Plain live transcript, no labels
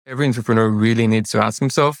every entrepreneur really needs to ask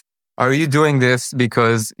himself, are you doing this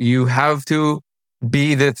because you have to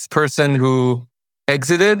be this person who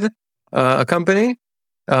exited a company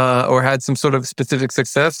or had some sort of specific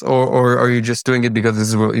success, or are you just doing it because this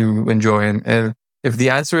is what you enjoy? And if the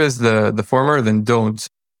answer is the former, then don't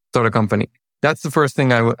start a company. That's the first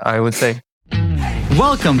thing I would say.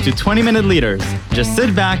 Welcome to 20-Minute Leaders. Just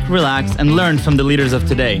sit back, relax, and learn from the leaders of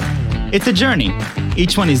today. It's a journey.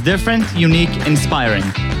 Each one is different, unique, inspiring.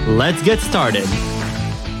 Let's get started.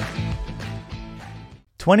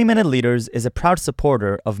 20-Minute Leaders is a proud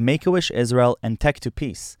supporter of Make-A-Wish Israel and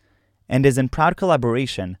Tech2Peace, and is in proud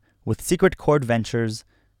collaboration with Secret Chord Ventures,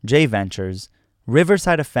 J Ventures,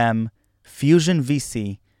 Riverside FM, Fusion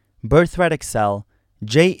VC, Birthright Excel,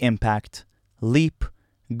 J Impact, Leap,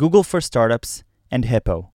 Google for Startups, and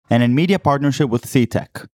Hippo, and in media partnership with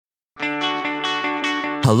CTech.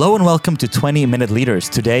 Hello and welcome to 20-Minute Leaders.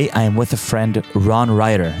 Today I am with a friend, Ron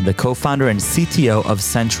Ryder, the co-founder and CTO of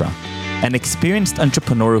Centra, an experienced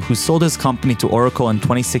entrepreneur who sold his company to Oracle in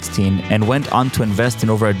 2016 and went on to invest in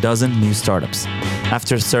over a dozen new startups.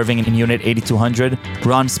 After serving in Unit 8200,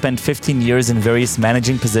 Ron spent 15 years in various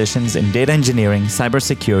managing positions in data engineering,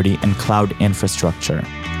 cybersecurity, and cloud infrastructure.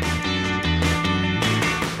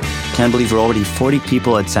 Can't believe we're already 40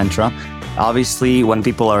 people at Centra. Obviously, when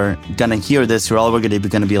people are going to hear this, we're all going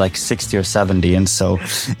to be like 60 or 70. And so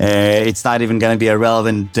it's not even going to be a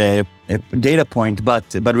relevant data point. But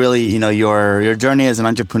really, your journey as an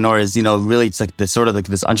entrepreneur is, really it's like this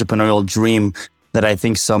entrepreneurial dream that I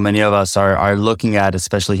think so many of us are looking at,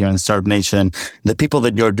 especially here in Startup Nation. The people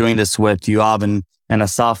that you're doing this with, Yoav and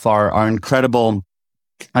Asaf, are incredible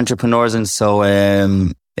entrepreneurs. And so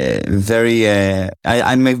I'm very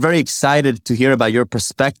excited to hear about your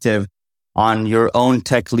perspective on your own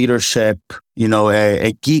tech leadership,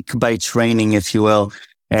 a geek by training, if you will,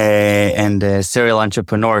 and a serial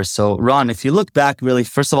entrepreneur. So Ron, if you look back really,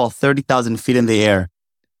 first of all, 30,000 feet in the air,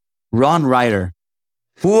 Ron Ryder,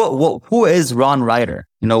 who is Ron Ryder?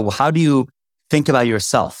 How do you think about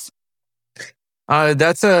yourself?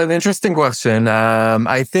 That's an interesting question.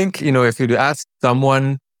 I think, if you'd ask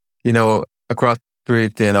someone, across the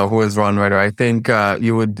street, who is Ron Ryder, I think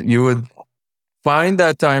you would find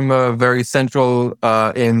that I'm very central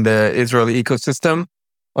in the Israeli ecosystem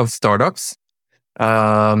of startups.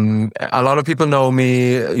 A lot of people know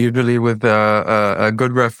me usually with a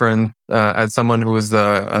good reference as someone who is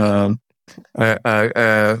fun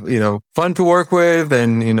to work with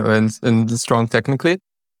and strong technically.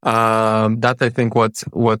 That's I think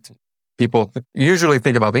what people usually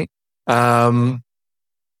think about me. The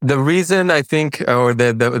reason I think, or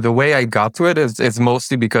the way I got to it is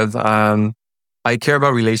mostly because I care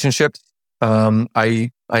about relationships. I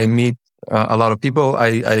meet a lot of people.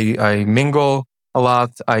 I mingle a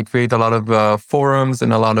lot. I create a lot of forums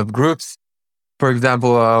and a lot of groups. For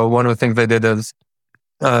example, one of the things I did is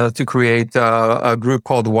to create a group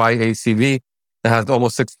called YACV that has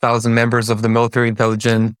almost 6,000 members of the military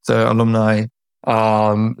intelligence alumni.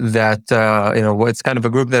 It's kind of a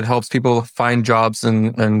group that helps people find jobs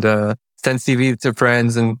and send CVs to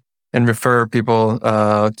friends and refer people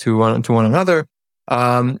to one another.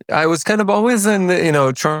 I was kind of always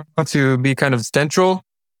trying to be kind of central,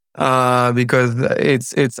 because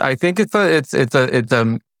I think it's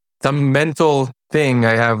a mental thing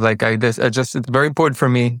I have. It's very important for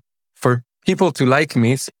me, for people to like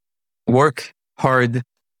me, work hard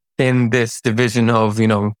in this division of,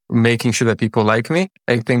 making sure that people like me.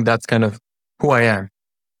 I think that's kind of who I am.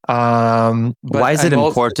 Why is it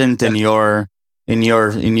important in your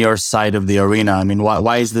side of the arena? I mean,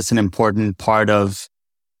 why is this an important part of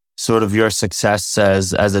sort of your success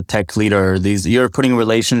as a tech leader? You're putting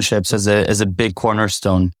relationships as a big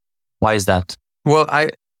cornerstone. Why is that? Well,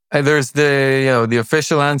 there's the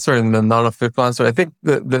official answer and the non-official answer. I think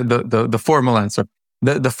the formal answer.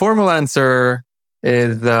 The formal answer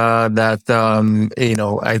is that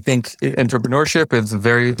I think entrepreneurship is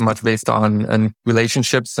very much based on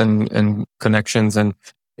relationships and connections, and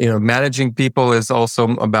managing people is also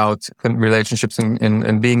about relationships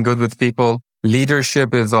and being good with people.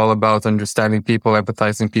 Leadership is all about understanding people,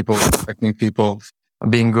 empathizing people, respecting people,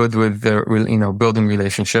 being good with building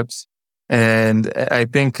relationships. And I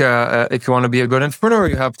think if you want to be a good entrepreneur,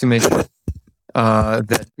 you have to make sure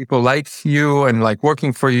that people like you and like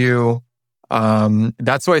working for you.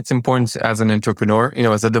 That's why it's important as an entrepreneur.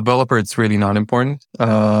 As a developer, it's really not important.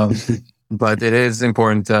 But it is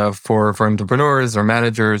important for entrepreneurs or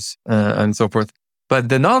managers and so forth. But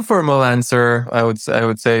the non-formal answer, I would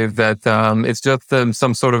say that it's just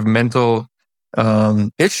some sort of mental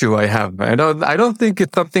issue I have. I don't think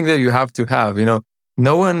it's something that you have to have.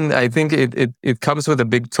 no one, I think it comes with a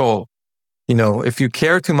big toll. If you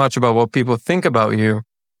care too much about what people think about you,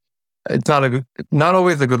 it's not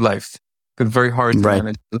always a good life. It's very hard to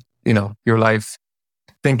manage, your life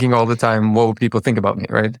thinking all the time, what would people think about me,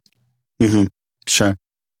 right? Mm-hmm. Sure.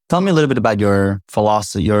 Tell me a little bit about your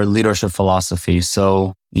philosophy, your leadership philosophy.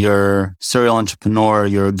 So you're serial entrepreneur,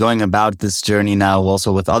 you're going about this journey now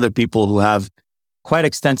also with other people who have quite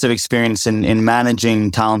extensive experience in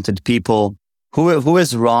managing talented people. Who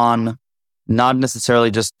is Ron? Not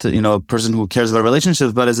necessarily just, a person who cares about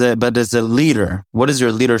relationships, but as a leader. What is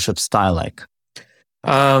your leadership style like?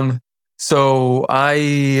 So I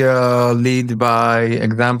lead by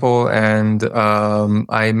example, and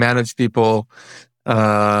I manage people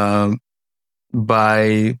by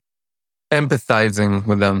empathizing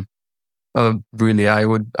with them. Really,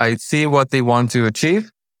 I see what they want to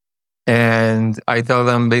achieve, and I tell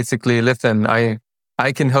them basically, listen, I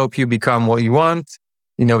can help you become what you want.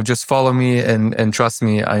 Just follow me and trust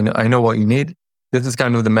me. I know what you need. This is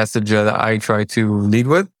kind of the message that I try to lead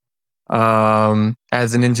with.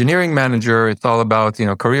 As an engineering manager, it's all about,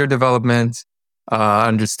 career development,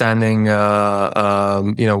 understanding, what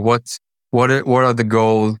are the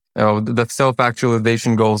goals, the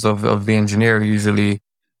self-actualization goals of the engineer. Usually,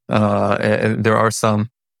 there are some,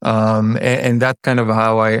 and that's kind of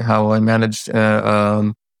how I manage,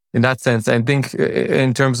 in that sense. I think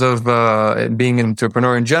in terms of, being an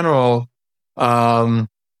entrepreneur in general, I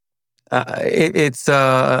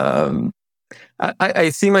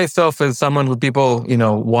see myself as someone who people,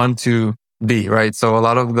 want to be, right? So a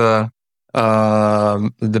lot of a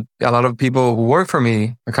lot of people who work for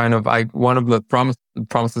me are kind of, one of the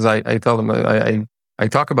promises I tell them, I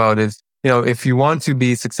talk about is, if you want to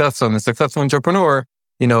be successful and a successful entrepreneur,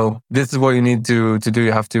 this is what you need to do.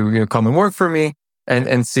 You have to, come and work for me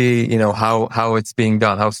and see, how it's being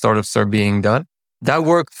done, how startups are being done. That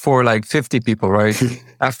worked for like 50 people, right?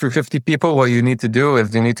 After 50 people, what you need to do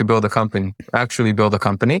is you need to build a company, actually build a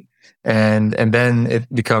company. And then it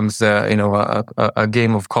becomes, a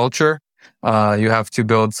game of culture. You have to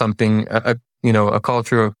build something, a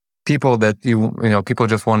culture of people that people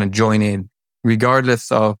just want to join in,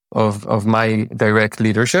 regardless of my direct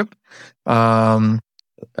leadership. That's,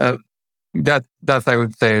 I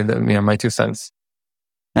would say, my 2 cents.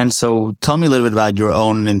 And so tell me a little bit about your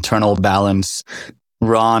own internal balance.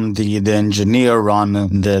 Ron, the engineer, Ron,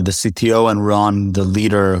 the CTO, and Ron, the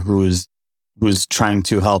leader who's trying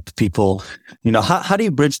to help people. How do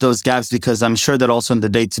you bridge those gaps? Because I'm sure that also in the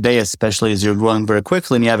day-to-day, especially as you're growing very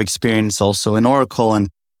quickly and you have experience also in Oracle and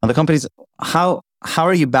other companies, how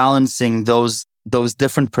are you balancing those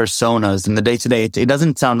different personas in the day-to-day? It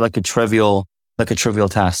doesn't sound like a trivial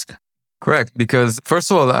task. Correct. Because first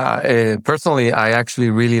of all, personally, I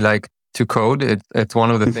actually really like to code. It's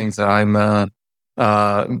one of the things that I'm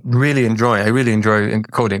really enjoy. I really enjoy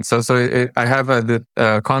coding. So I have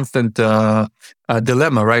a constant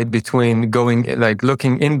dilemma, right, between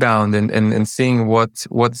looking inbound and seeing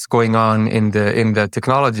what's going on in the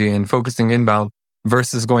technology and focusing inbound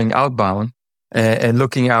versus going outbound and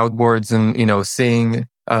looking outwards and seeing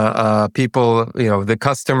people, the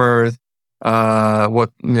customers.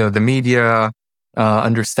 The media,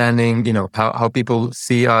 understanding, how people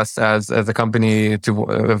see us as a company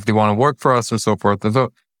if they want to work for us and so forth. And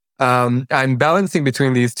so, I'm balancing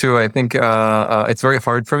between these two. I think, it's very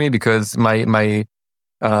hard for me because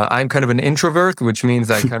I'm kind of an introvert, which means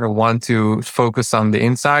I kind of want to focus on the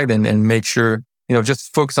inside and make sure,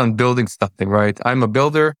 just focus on building something, right? I'm a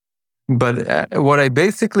builder. But what I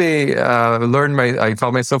basically I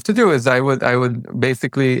taught myself to do is I would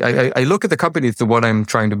basically I look at the company as to what I'm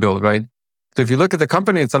trying to build, right? So if you look at the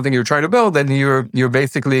company and something you're trying to build, then you're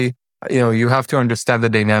basically you have to understand the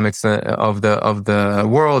dynamics of the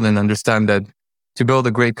world and understand that to build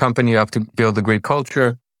a great company you have to build a great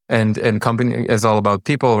culture and company is all about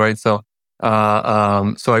people, right? So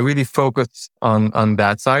so I really focus on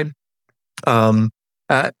that side.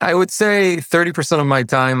 I would say 30% of my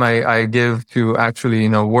time I give to actually,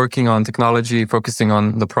 working on technology, focusing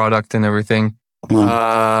on the product and everything.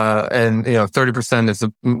 And 30% is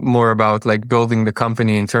more about like building the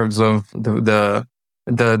company in terms of the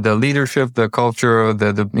leadership, the culture,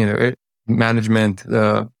 the management,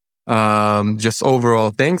 just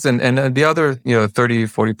overall things. And the other,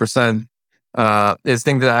 30-40% is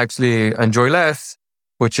things that I actually enjoy less,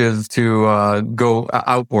 which is to go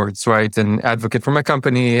outwards, right, and advocate for my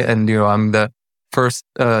company. And I'm the first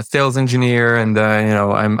sales engineer, and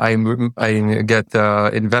I get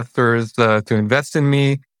investors to invest in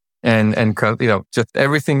me, and just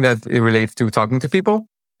everything that it relates to talking to people.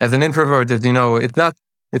 As an introvert, it's not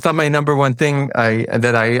it's not my number one thing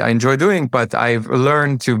that I enjoy doing, but I've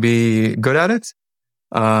learned to be good at it.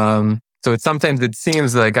 So sometimes it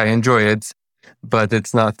seems like I enjoy it, but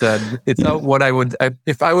it's not that. It's not what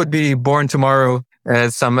if I would be born tomorrow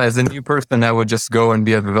as a new person, I would just go and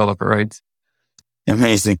be a developer, right?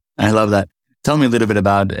 Amazing. I love that. Tell me a little bit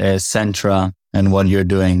about Centra and what you're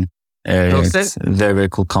doing. It's a very, very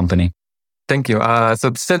cool company. Thank you.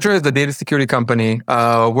 So Centra is the data security company.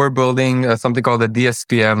 We're building something called the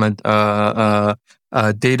DSPM,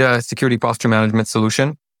 data security posture management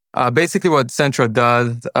solution. Basically what Centra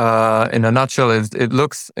does, in a nutshell, is it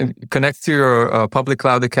connects to your public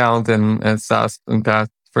cloud account and SaaS and PaaS,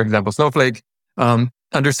 for example, Snowflake,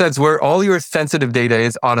 understands where all your sensitive data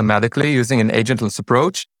is automatically using an agentless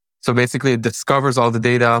approach. So basically it discovers all the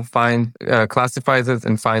data, classifies it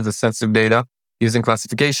and finds the sensitive data using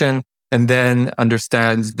classification, and then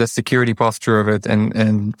understands the security posture of it.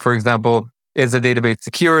 And for example, is the database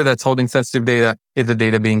secure that's holding sensitive data? Is the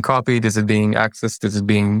data being copied? Is it being accessed?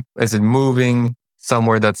 Is it moving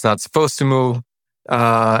somewhere that's not supposed to move?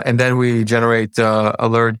 And then we generate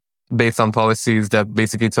alert based on policies that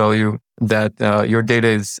basically tell you that your data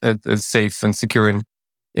is safe and secure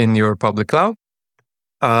in your public cloud.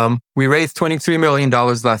 We raised $23 million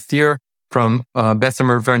last year from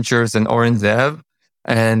Bessemer Ventures and Oren Zeev.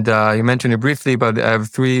 And you mentioned it briefly, but I have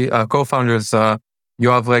three co-founders.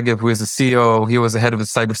 Yoav Regev, who is the CEO, he was the head of the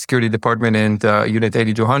cybersecurity department in Unit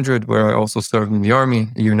 8200, where I also served in the army.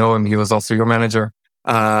 You know him; he was also your manager.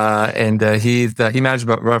 And he managed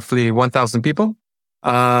about roughly 1,000 people.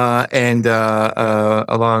 And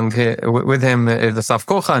along with him is Asaf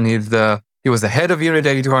Kochan. He was the head of Unit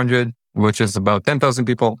 8200, which is about 10,000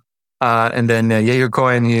 people. And then Yair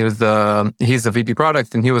Cohen, he's the VP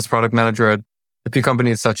product, and he was product manager at a few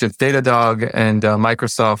companies such as Datadog and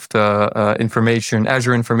Microsoft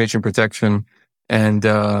Azure Information Protection, and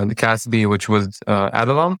the CASB, which was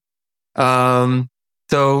Adalom.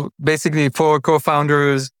 So basically, 4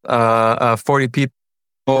 co-founders, 40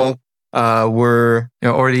 people. We're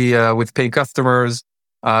already with paid customers,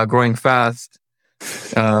 growing fast.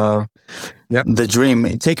 Yep. The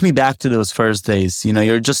dream. Take me back to those first days.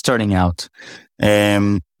 You're just starting out.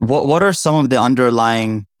 What are some of the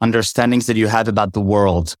underlying understandings that you have about the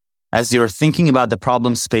world as you're thinking about the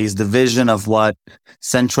problem space, the vision of what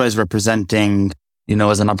Centra is representing,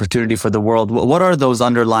 as an opportunity for the world? What are those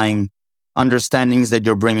underlying understandings that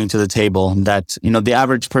you're bringing to the table that, the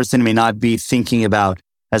average person may not be thinking about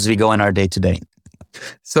as we go in our day to day?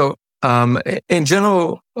 So, in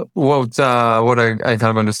general, what I kind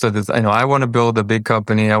of understood is, I want to build a big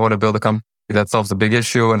company. I want to build a company that solves a big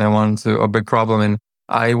issue, and a big problem, and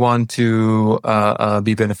I want to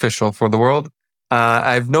be beneficial for the world.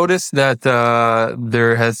 I've noticed that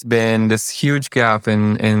there has been this huge gap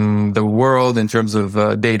in the world in terms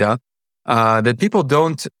of data, that people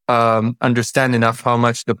don't understand enough how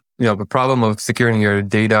much the problem of securing your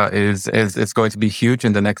data is going to be huge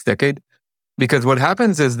in the next decade. Because what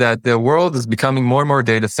happens is that the world is becoming more and more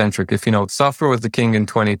data centric. If software was the king in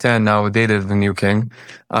 2010, now data is the new king.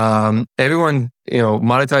 Everyone,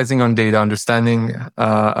 monetizing on data, understanding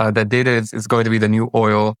that data is going to be the new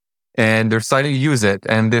oil, and they're starting to use it.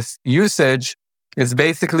 And this usage is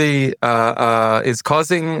basically is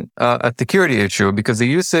causing a security issue, because the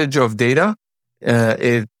usage of data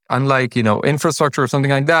is unlike infrastructure or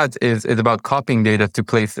something like that. Is about copying data to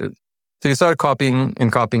places. So you start copying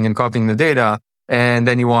the data, and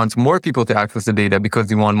then you want more people to access the data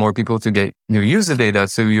because you want more people to use the data,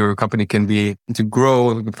 so your company can to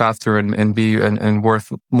grow faster and be and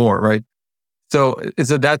worth more, right? So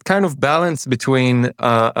that kind of balance between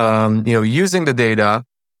using the data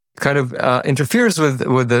kind of interferes with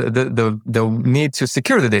the need to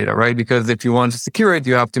secure the data, right? Because if you want to secure it,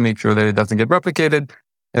 you have to make sure that it doesn't get replicated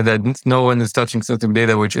and that no one is touching sensitive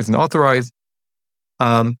data which isn't authorized.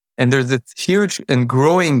 And there's this huge and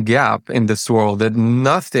growing gap in this world that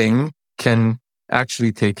nothing can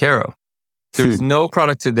actually take care of. There's no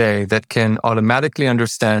product today that can automatically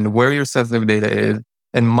understand where your sensitive data is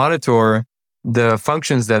and monitor the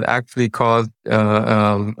functions that actually cause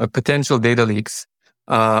potential data leaks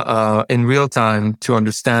in real time to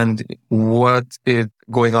understand what is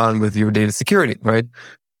going on with your data security, right?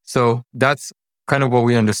 So that's kind of what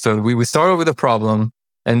we understood. We started with a problem.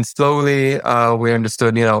 And slowly, we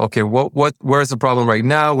understood, okay, where's the problem right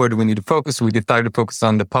now? Where do we need to focus? We decided to focus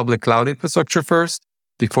on the public cloud infrastructure first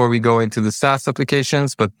before we go into the SaaS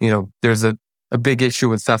applications. But, there's a big issue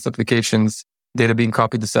with SaaS applications, data being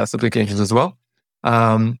copied to SaaS applications as well.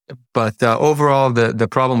 But overall, the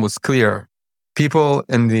problem was clear. People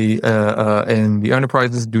in the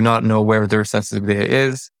enterprises do not know where their sensitive data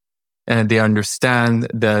is. and they understand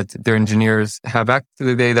that their engineers have access to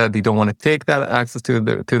the data. They don't want to take that access to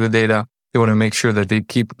the data. They want to make sure that they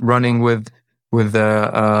keep running with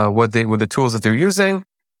the tools that they're using,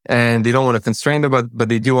 and they don't want to constrain them, but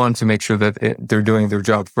they do want to make sure that they're doing their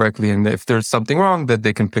job correctly. And if there's something wrong, that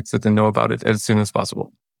they can fix it and know about it as soon as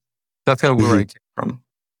possible. That's kind of where I came from.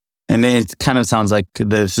 And it kind of sounds like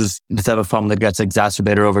this is the type of problem that gets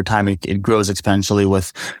exacerbated over time. It grows exponentially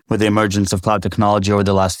with the emergence of cloud technology over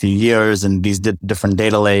the last few years, and these different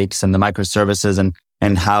data lakes and the microservices,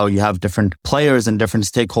 and how you have different players and different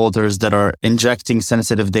stakeholders that are injecting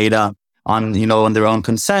sensitive data on their own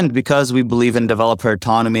consent, because we believe in developer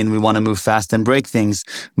autonomy and we want to move fast and break things.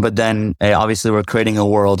 But then obviously we're creating a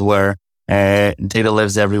world where data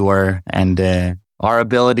lives everywhere, and our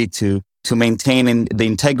ability to maintain the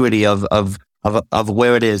integrity of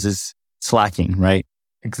where it is slacking, right?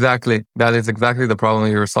 Exactly. That is exactly the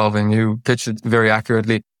problem you're solving. You pitched it very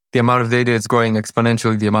accurately. The amount of data is growing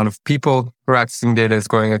exponentially. The amount of people who are accessing data is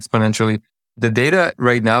growing exponentially. The data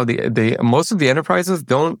right now, most of the enterprises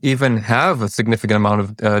don't even have a significant amount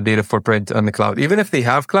of data footprint on the cloud. Even if they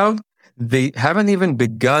have cloud, they haven't even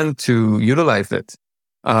begun to utilize it.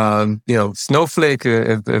 Snowflake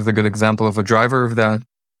is a good example of a driver of that.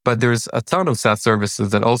 But there's a ton of SaaS services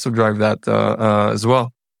that also drive that as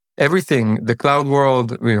well. Everything, the cloud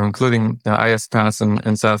world, including IaaS,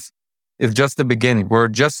 and SaaS, is just the beginning. We're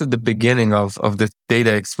just at the beginning of this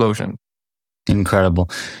data explosion. Incredible.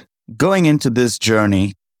 Going into this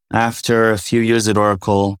journey, after a few years at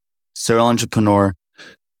Oracle, serial entrepreneur,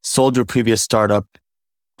 sold your previous startup.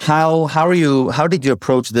 How did you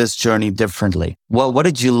approach this journey differently? What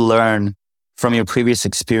did you learn from your previous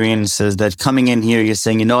experiences that coming in here, you're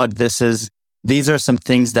saying, you know what, these are some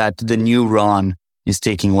things that the new Ron is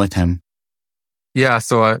taking with him? Yeah.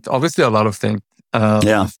 So obviously a lot of things.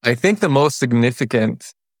 I think the most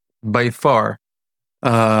significant by far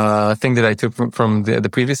thing that I took from the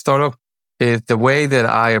previous startup is the way that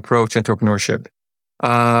I approach entrepreneurship.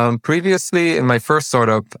 Previously in my first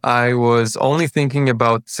startup, I was only thinking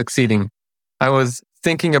about succeeding. I was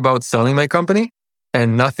thinking about selling my company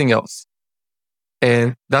and nothing else.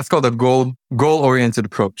 And that's called a goal-oriented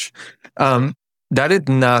approach. That is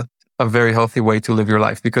not a very healthy way to live your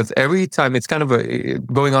life, because every time it's kind of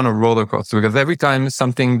going on a roller coaster, because every time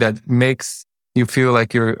something that makes you feel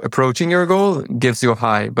like you're approaching your goal gives you a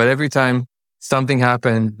high. But every time something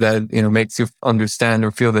happens that, makes you understand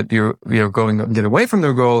or feel that you're going to get away from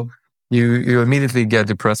the goal, you immediately get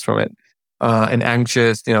depressed from it. And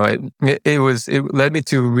anxious, it led me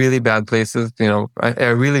to really bad places. I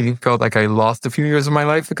really felt like I lost a few years of my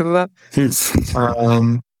life because of that.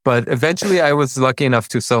 But eventually I was lucky enough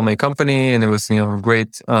to sell my company, and it was, a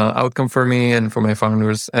great outcome for me and for my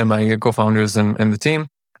founders and my co-founders and the team.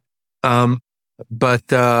 But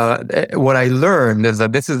what I learned is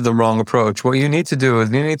that this is the wrong approach. What you need to do is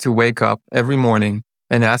you need to wake up every morning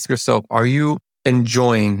and ask yourself, are you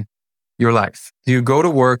enjoying your life? Do you go to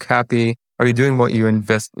work happy? Are you doing what you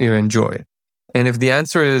enjoy? And if the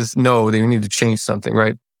answer is no, then you need to change something,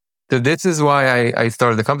 right? So this is why I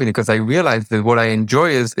started the company, because I realized that what I enjoy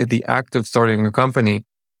is the act of starting a company.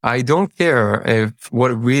 I don't care if what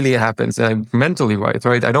really happens. I'm mentally right?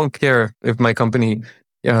 I don't care if my company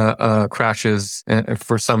crashes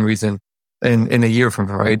for some reason in a year from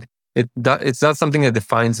now, right? It's not something that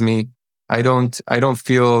defines me. I don't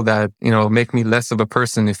feel that, make me less of a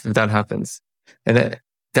person if that happens. And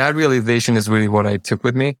that realization is really what I took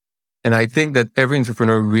with me. And I think that every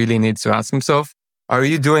entrepreneur really needs to ask himself, are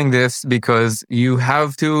you doing this because you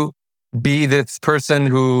have to be this person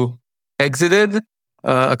who exited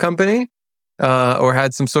a company or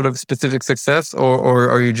had some sort of specific success, or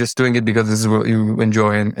are you just doing it because this is what you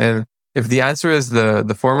enjoy? And if the answer is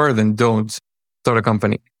the former, then don't start a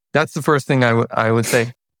company. That's the first thing I would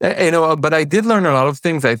say. But I did learn a lot of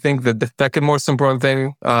things. I think that the second most important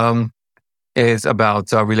thing is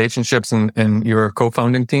about relationships and your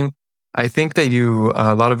co-founding team. I think that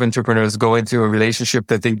a lot of entrepreneurs go into a relationship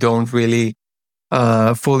that they don't really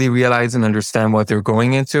fully realize and understand what they're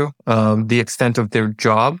going into, the extent of their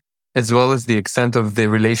job, as well as the extent of the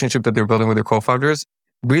relationship that they're building with their co-founders.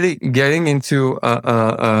 Really getting into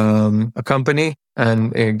a company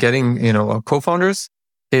and getting, co-founders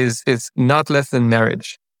is not less than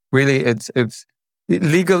marriage. Really, it's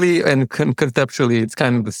legally and conceptually, it's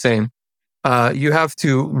kind of the same. You have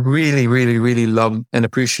to really, really, really love and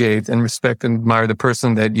appreciate and respect and admire the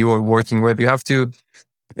person that you are working with. You have to,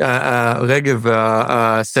 Regev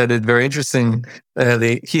said it very interesting.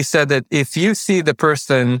 He said that if you see the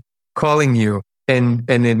person calling you and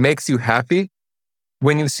it makes you happy,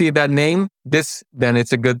 when you see that name, then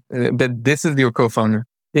it's a good, that this is your co-founder.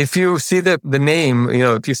 if you see the name,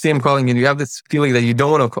 if you see him calling and you have this feeling that you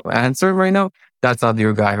don't want to answer him right now, that's not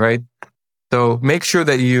your guy, right? So make sure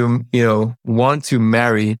that you want to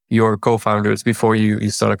marry your co-founders before you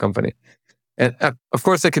start a company. And of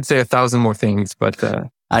course, I could say 1,000 more things, but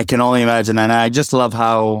I can only imagine. And I just love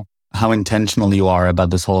how intentional you are about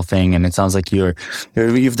this whole thing. And it sounds like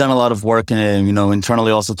you've done a lot of work,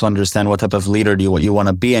 internally also to understand what type of leader you want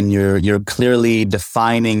to be. And you're clearly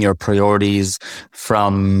defining your priorities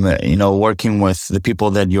from, working with the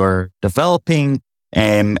people that you're developing.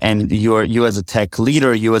 And you as a tech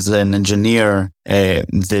leader, you as an engineer,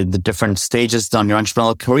 the different stages on your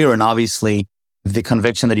entrepreneurial career, and obviously the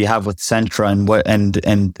conviction that you have with Centra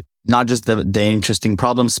and not just the interesting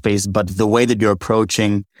problem space, but the way that you're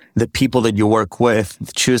approaching the people that you work with,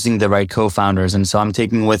 choosing the right co-founders. And so I'm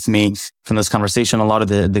taking with me from this conversation a lot of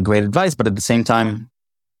the great advice, but at the same time,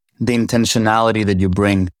 the intentionality that you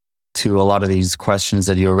bring to a lot of these questions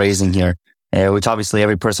that you're raising here, which obviously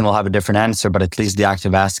every person will have a different answer, but at least the act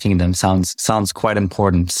of asking them sounds quite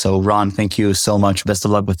important. So Ron, thank you so much. Best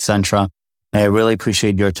of luck with Centra. I really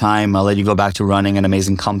appreciate your time. I'll let you go back to running an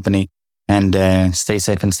amazing company and stay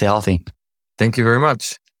safe and stay healthy. Thank you very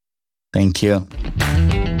much. Thank you.